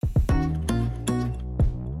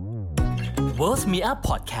Worth Me Up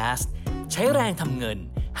Podcast ใช้แรงทำเงิน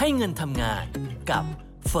ให้เงินทำงานกับ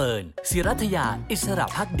เฟิร์น ศิรัทยา อิสระ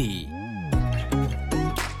ภักดี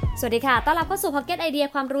สวัสดีค่ะต้อนรับเข้าสู่ Pocket ไอเดีย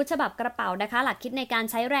ความรู้ฉบับกระเป๋านะคะหลักคิดในการ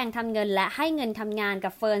ใช้แรงทำเงินและให้เงินทำงานกั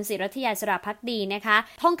บเฟิร์น ศิรัทยา อิสระภักดีนะคะ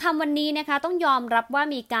ทองคำวันนี้นะคะต้องยอมรับว่า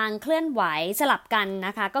มีการเคลื่อนไหวสลับกันน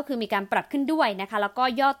ะคะก็คือมีการปรับขึ้นด้วยนะคะแล้วก็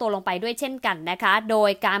ย่อตัวลงไปด้วยเช่นกันนะคะโด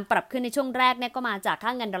ยการปรับขึ้นในช่วงแรกเนี่ยก็มาจากค่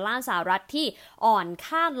าเงินดอลลาร์สหรัฐที่อ่อน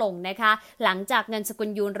ค่าลงนะคะหลังจากเงินสกุล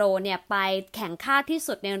ยูโรเนี่ยไปแข่งค่าที่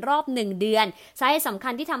สุดในรอบ1เดือนสาเหตุสำคั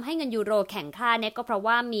ญที่ทำให้เงินยูโรแข่งค่าเนี่ยก็เพราะ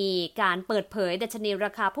ว่ามีการเปิดเผยดัชนีร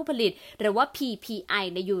าคาผู้ผลิตหรือว่าPPI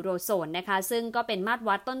ในยูโรโซนนะคะซึ่งก็เป็นมาตร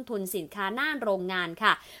วัดต้นทุนสินค้าหน้าโรงงานค่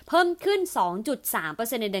ะเพิ่มขึ้น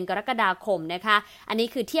 2.3% ในเดือนกรกฎาคมนะคะอันนี้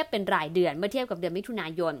คือเทียบเป็นรายเดือนเมื่อเทียบกับเดือนมิถุนา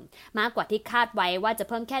ยนมากกว่าที่คาดไว้ว่าจะ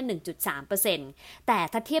เพิ่มแค่ 1.3% แต่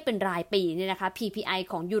ถ้าเทียบเป็นรายปีเนี่ยนะคะ PPI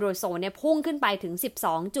ของยูโรโซนเนี่ยพุ่งขึ้นไปถึง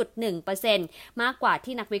 12.1% มากกว่า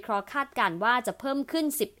ที่นักวิเคราะห์คาดการณ์ว่าจะเพิ่มขึ้น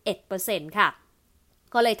 11% ค่ะ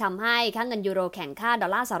ก็เลยทำให้ค่าเงินยูโรแข่งค่าดอ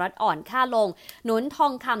ลลาร์สหรัฐอ่อนค่าลงหนุนทอ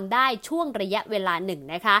งคำได้ช่วงระยะเวลาหนึ่ง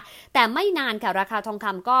นะคะแต่ไม่นานค่ะราคาทองค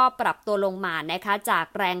ำก็ปรับตัวลงมานะคะจาก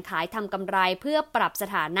แรงขายทำกำไรเพื่อปรับส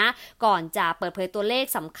ถานะก่อนจะเปิดเผยตัวเลข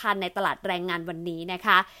สำคัญในตลาดแรงงานวันนี้นะค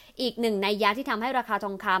ะอีกหนึ่งนัยยะที่ทำให้ราคาท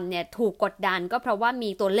องคำเนี่ยถูกกดดันก็เพราะว่ามี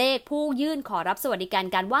ตัวเลขผู้ยื่นขอรับสวัสดิการ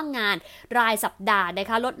การว่างงานรายสัปดาห์นะ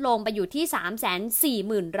คะลดลงไปอยู่ที่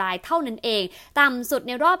 340,000 รายเท่านั้นเองต่ำสุดใ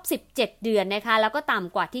นรอบ17เดือนนะคะแล้วก็ต่ำ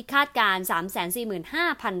กว่าที่คาดการ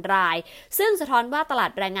 345,000 รายซึ่งสะท้อนว่าตลา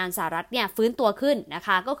ดแรงงานสหรัฐเนี่ยฟื้นตัวขึ้นนะค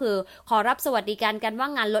ะก็คือขอรับสวัสดิการการว่า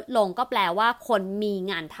งงานลดลงก็แปลว่าคนมี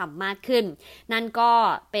งานทำมากขึ้นนั่นก็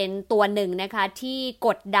เป็นตัวหนึ่งนะคะที่ก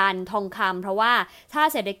ดดันทองคำเพราะว่าถ้า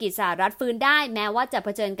เศรษฐกิจสหรัฐฟื้นได้แม้ว่าจะเผ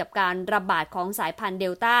ชิญกับการระบาดของสายพันธุ์เด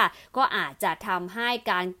ลต้าก็อาจจะทำให้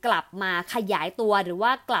การกลับมาขยายตัวหรือว่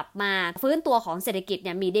ากลับมาฟื้นตัวของเศรษฐกิจเ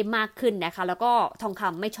นี่ยมีได้มากขึ้นนะคะแล้วก็ทองค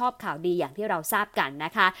ำไม่ชอบข่าวดีอย่างที่เราทราบกันน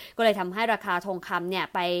ะคะก็เลยทำให้ราคาทองคำเนี่ย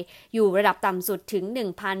ไปอยู่ระดับต่ำสุดถึง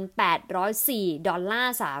 1,804 ดอลลา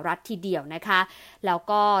ร์สหรัฐทีเดียวนะคะแล้ว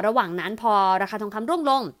ก็ระหว่างนั้นพอราคาทองคำร่วง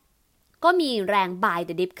ลงก็มีแรง buy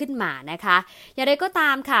the dip ขึ้นมานะคะอย่างไรก็ตา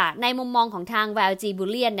มค่ะในมุมมองของทาง VLG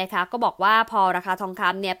Bullion นะคะก็บอกว่าพอราคาทองค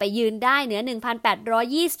ำเนี่ยไปยืนได้เหนือ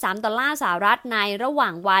 1,823 ดอลลาร์สหรัฐในระหว่า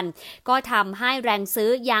งวันก็ทำให้แรงซื้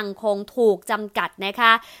อยังคงถูกจำกัดนะค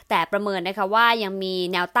ะแต่ประเมินนะคะว่ายังมี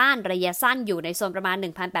แนวต้านระยะสั้นอยู่ในโซนประมาณ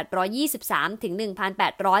 1,823 ถึง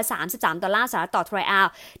 1,833 ดอลลาร์สหรัฐต่อทรอยออน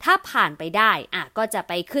ซ์ถ้าผ่านไปได้ก็จะไ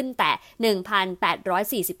ปขึ้นแต่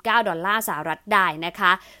 1,849 ดอลลาร์สหรัฐได้นะค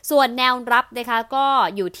ะส่วนแนวรับนะคะก็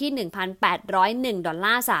อยู่ที่ 1,801 ดอลล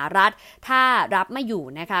าร์สหรัฐถ้ารับไม่อยู่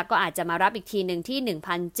นะคะก็อาจจะมารับอีกทีหนึ่งที่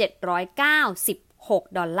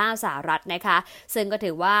 1,796 ดอลลาร์สหรัฐนะคะซึ่งก็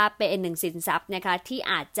ถือว่าเป็นหนึ่งสินทรัพย์นะคะที่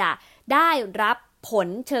อาจจะได้รับผล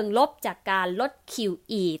เชิงลบจากการลด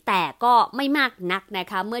QE แต่ก็ไม่มากนักนะ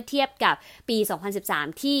คะเมื่อเทียบกับปี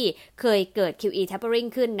 2013 ที่เคยเกิด QE tapering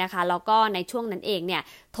ขึ้นนะคะแล้วก็ในช่วงนั้นเองเนี่ย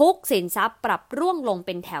ทุกสินทรัพย์ปรับร่วงลงเ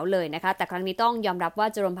ป็นแถวเลยนะคะแต่ครั้งนี้ต้องยอมรับว่า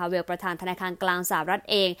เจอร์โรม พาเวลประธานธนาคารกลางสหรัฐ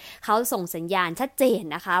เองเขาส่งสัญญาณชัดเจน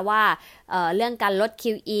นะคะว่าเรื่องการลด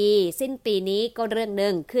QE สิ้นปีนี้ก็เรื่องนึ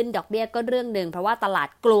งขึ้นดอกเบี้ยก็เรื่องนึงเพราะว่าตลาด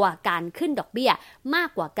กลัวการขึ้นดอกเบี้ยมาก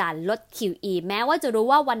กว่าการลด QE แม้ว่าจะรู้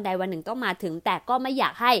ว่าวันใดวันหนึ่งต้องมาถึงแต่ก็ไม่อย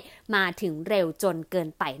ากให้มาถึงเร็วจนเกิน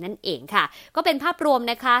ไปนั่นเองค่ะก็เป็นภาพรวม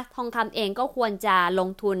นะคะทองคำเองก็ควรจะลง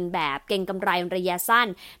ทุนแบบเก็งกำไรระยะสั้น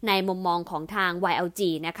ในมุมมองของทาง YLG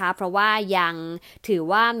นะคะเพราะว่ายังถือ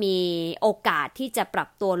ว่ามีโอกาสที่จะปรับ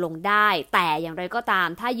ตัวลงได้แต่อย่างไรก็ตาม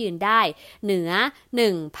ถ้ายืนได้เหนือ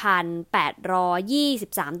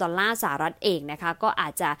 1,823 ดอลลาร์สหรัฐเองนะคะก็อา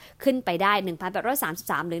จจะขึ้นไปได้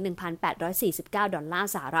 1,833 หรือ 1,849 ดอลลาร์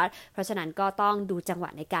สหรัฐเพราะฉะนั้นก็ต้องดูจังหวะ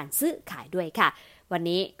ในการซื้อขายด้วยค่ะวัน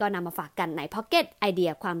นี้ก็นำมาฝากกันใน Pocket ไอเดี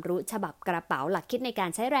ยความรู้ฉบับกระเป๋าหลักคิดในการ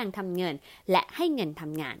ใช้แรงทำเงินและให้เงินท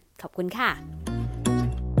ำงานขอบคุณค่ะ